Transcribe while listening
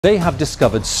They have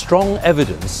discovered strong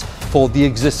evidence for the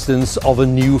existence of a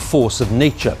new force of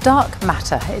nature. Dark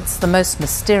matter, it's the most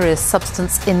mysterious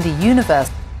substance in the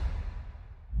universe.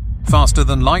 Faster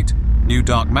than light, new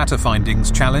dark matter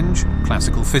findings challenge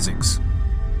classical physics.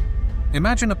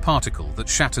 Imagine a particle that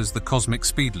shatters the cosmic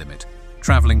speed limit,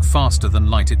 traveling faster than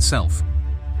light itself.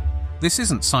 This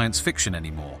isn't science fiction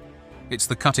anymore. It's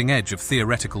the cutting edge of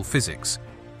theoretical physics.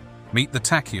 Meet the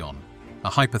tachyon, a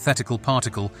hypothetical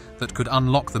particle that could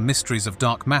unlock the mysteries of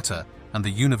dark matter and the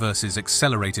universe's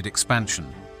accelerated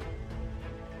expansion.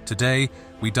 Today,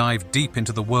 we dive deep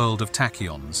into the world of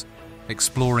tachyons,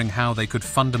 exploring how they could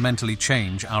fundamentally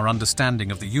change our understanding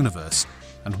of the universe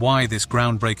and why this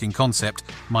groundbreaking concept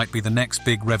might be the next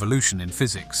big revolution in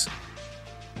physics.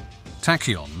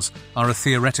 Tachyons are a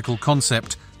theoretical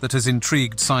concept that has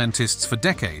intrigued scientists for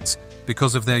decades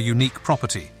because of their unique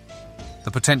property: the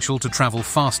potential to travel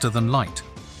faster than light.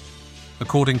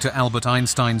 According to Albert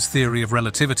Einstein's theory of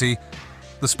relativity,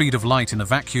 the speed of light in a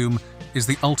vacuum is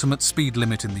the ultimate speed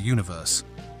limit in the universe.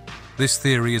 This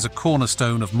theory is a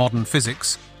cornerstone of modern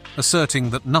physics, asserting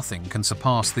that nothing can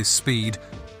surpass this speed,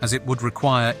 as it would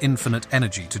require infinite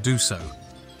energy to do so.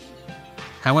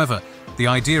 However, the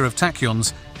idea of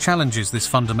tachyons challenges this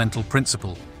fundamental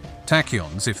principle.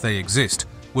 Tachyons, if they exist,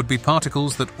 would be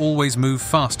particles that always move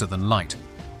faster than light.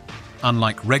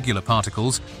 Unlike regular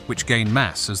particles, which gain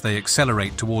mass as they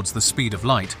accelerate towards the speed of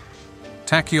light,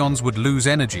 tachyons would lose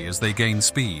energy as they gain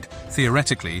speed,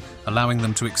 theoretically allowing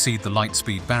them to exceed the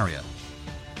light-speed barrier.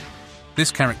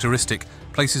 This characteristic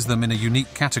places them in a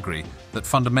unique category that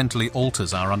fundamentally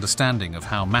alters our understanding of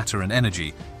how matter and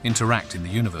energy interact in the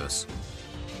universe.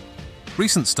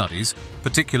 Recent studies,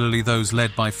 particularly those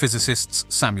led by physicists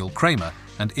Samuel Kramer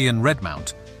and Ian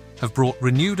Redmount, have brought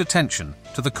renewed attention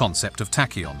to the concept of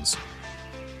tachyons.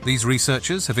 These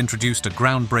researchers have introduced a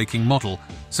groundbreaking model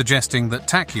suggesting that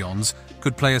tachyons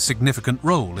could play a significant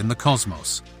role in the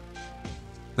cosmos.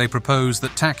 They propose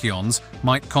that tachyons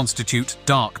might constitute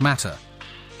dark matter,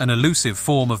 an elusive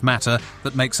form of matter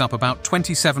that makes up about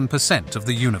 27% of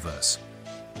the universe.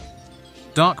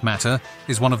 Dark matter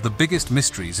is one of the biggest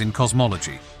mysteries in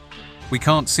cosmology. We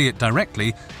can't see it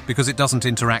directly because it doesn't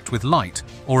interact with light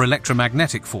or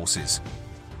electromagnetic forces.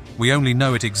 We only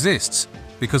know it exists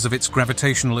because of its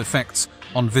gravitational effects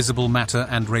on visible matter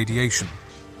and radiation.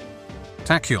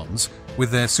 Tachyons,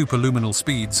 with their superluminal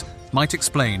speeds, might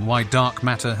explain why dark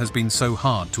matter has been so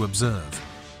hard to observe.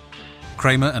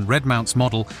 Kramer and Redmount's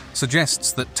model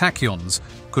suggests that tachyons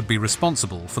could be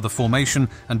responsible for the formation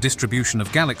and distribution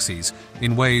of galaxies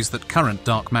in ways that current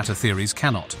dark matter theories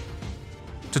cannot.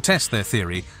 To test their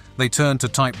theory, they turn to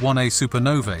Type 1a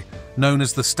supernovae, known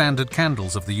as the standard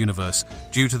candles of the universe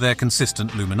due to their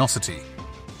consistent luminosity.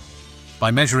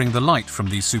 By measuring the light from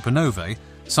these supernovae,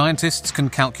 scientists can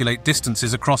calculate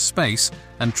distances across space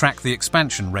and track the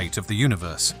expansion rate of the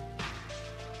universe.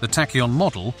 The tachyon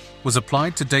model was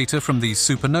applied to data from these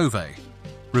supernovae,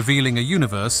 revealing a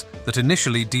universe that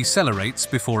initially decelerates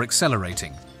before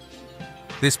accelerating.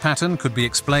 This pattern could be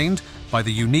explained by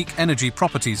the unique energy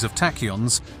properties of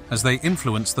tachyons as they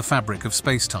influence the fabric of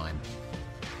space-time.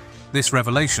 This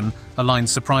revelation aligns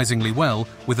surprisingly well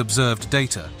with observed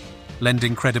data,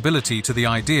 lending credibility to the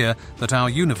idea that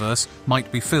our universe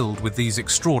might be filled with these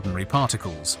extraordinary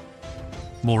particles.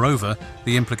 Moreover,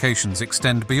 the implications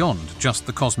extend beyond just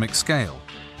the cosmic scale.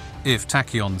 If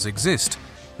tachyons exist,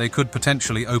 they could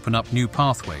potentially open up new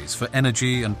pathways for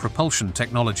energy and propulsion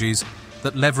technologies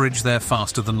that leverage their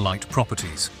faster-than-light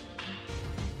properties.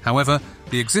 However,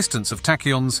 the existence of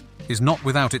tachyons is not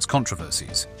without its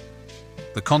controversies.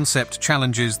 The concept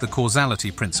challenges the causality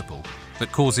principle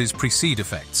that causes precede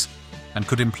effects and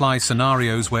could imply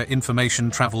scenarios where information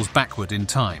travels backward in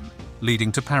time,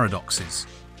 leading to paradoxes.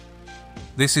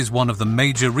 This is one of the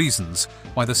major reasons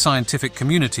why the scientific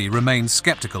community remains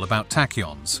skeptical about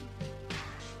tachyons.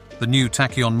 The new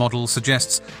tachyon model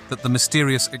suggests that the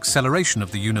mysterious acceleration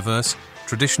of the universe,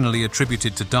 traditionally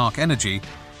attributed to dark energy,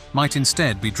 might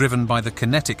instead be driven by the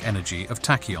kinetic energy of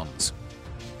tachyons.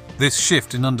 This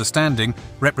shift in understanding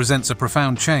represents a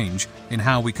profound change in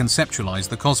how we conceptualize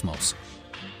the cosmos.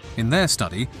 In their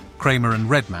study, Kramer and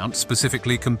Redmount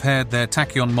specifically compared their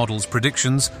tachyon model's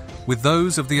predictions with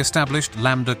those of the established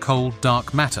lambda cold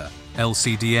dark matter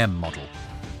 (LCDM) model.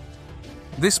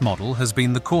 This model has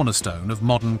been the cornerstone of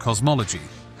modern cosmology,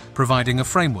 providing a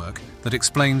framework that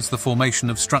explains the formation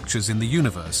of structures in the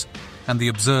universe and the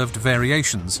observed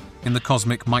variations in the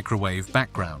cosmic microwave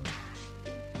background.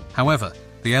 However,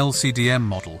 the LCDM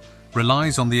model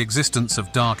relies on the existence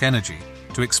of dark energy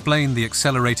to explain the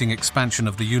accelerating expansion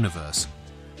of the universe,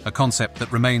 a concept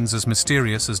that remains as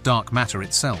mysterious as dark matter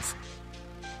itself.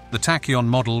 The tachyon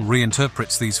model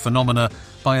reinterprets these phenomena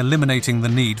by eliminating the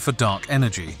need for dark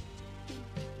energy.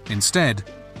 Instead,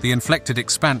 the inflected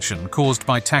expansion caused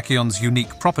by tachyons'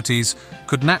 unique properties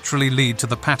could naturally lead to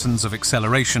the patterns of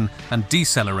acceleration and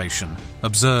deceleration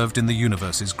observed in the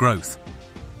universe's growth.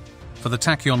 For the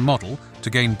tachyon model to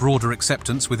gain broader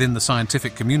acceptance within the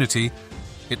scientific community,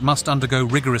 it must undergo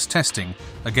rigorous testing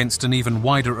against an even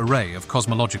wider array of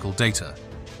cosmological data.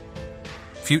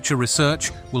 Future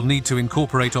research will need to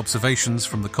incorporate observations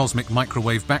from the cosmic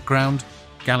microwave background,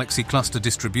 galaxy cluster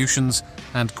distributions,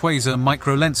 and quasar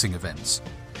microlensing events.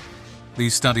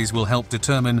 These studies will help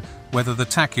determine whether the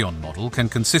tachyon model can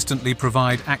consistently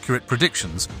provide accurate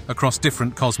predictions across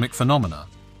different cosmic phenomena.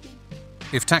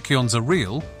 If tachyons are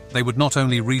real, they would not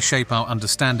only reshape our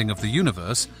understanding of the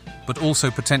universe, but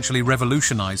also potentially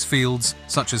revolutionize fields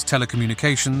such as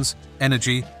telecommunications,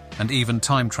 energy, and even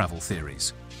time travel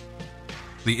theories.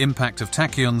 The impact of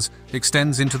tachyons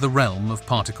extends into the realm of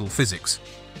particle physics,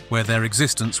 where their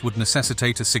existence would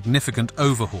necessitate a significant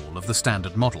overhaul of the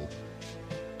standard model.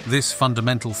 This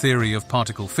fundamental theory of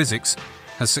particle physics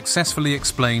has successfully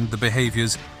explained the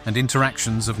behaviors and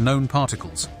interactions of known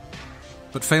particles,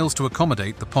 but fails to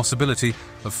accommodate the possibility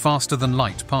of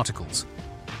faster-than-light particles.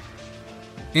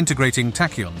 Integrating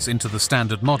tachyons into the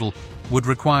standard model would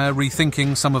require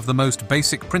rethinking some of the most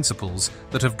basic principles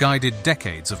that have guided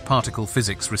decades of particle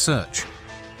physics research.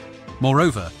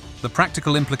 Moreover, the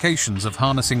practical implications of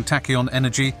harnessing tachyon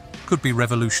energy could be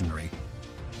revolutionary.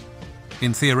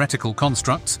 In theoretical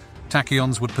constructs,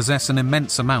 tachyons would possess an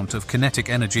immense amount of kinetic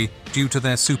energy due to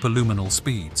their superluminal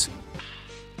speeds.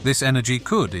 This energy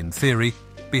could, in theory,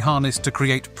 be harnessed to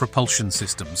create propulsion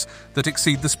systems that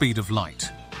exceed the speed of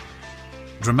light,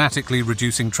 dramatically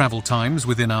reducing travel times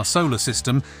within our solar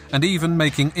system and even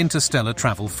making interstellar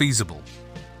travel feasible.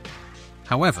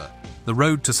 However, the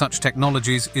road to such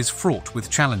technologies is fraught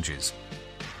with challenges.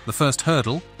 The first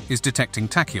hurdle is detecting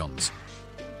tachyons.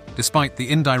 Despite the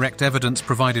indirect evidence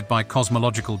provided by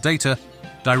cosmological data,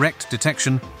 direct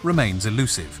detection remains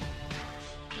elusive.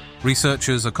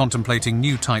 Researchers are contemplating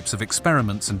new types of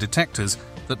experiments and detectors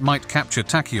that might capture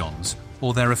tachyons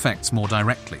or their effects more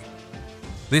directly.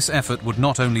 This effort would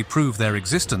not only prove their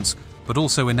existence, but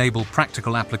also enable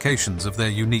practical applications of their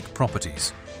unique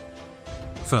properties.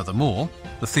 Furthermore,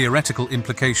 the theoretical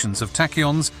implications of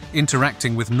tachyons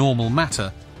interacting with normal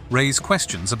matter raise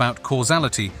questions about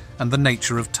causality and the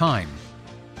nature of time.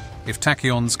 If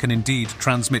tachyons can indeed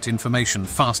transmit information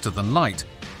faster than light,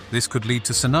 this could lead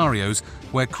to scenarios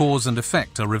where cause and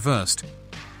effect are reversed,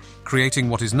 creating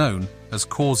what is known as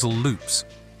causal loops.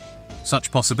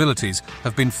 Such possibilities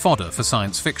have been fodder for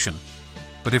science fiction,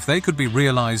 but if they could be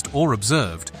realized or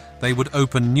observed, they would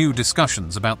open new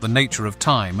discussions about the nature of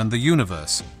time and the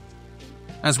universe.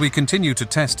 As we continue to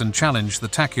test and challenge the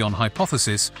tachyon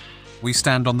hypothesis, we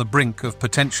stand on the brink of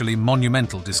potentially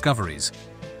monumental discoveries.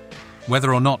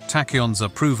 Whether or not tachyons are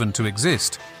proven to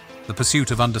exist, the pursuit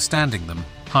of understanding them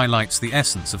highlights the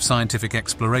essence of scientific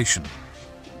exploration,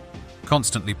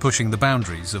 constantly pushing the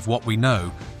boundaries of what we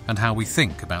know and how we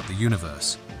think about the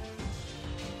universe.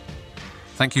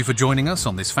 Thank you for joining us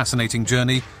on this fascinating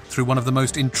journey through one of the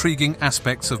most intriguing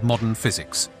aspects of modern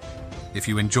physics. If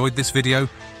you enjoyed this video,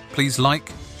 please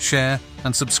like, share,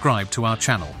 and subscribe to our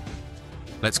channel.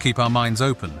 Let's keep our minds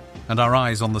open and our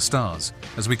eyes on the stars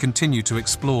as we continue to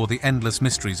explore the endless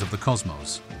mysteries of the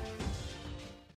cosmos.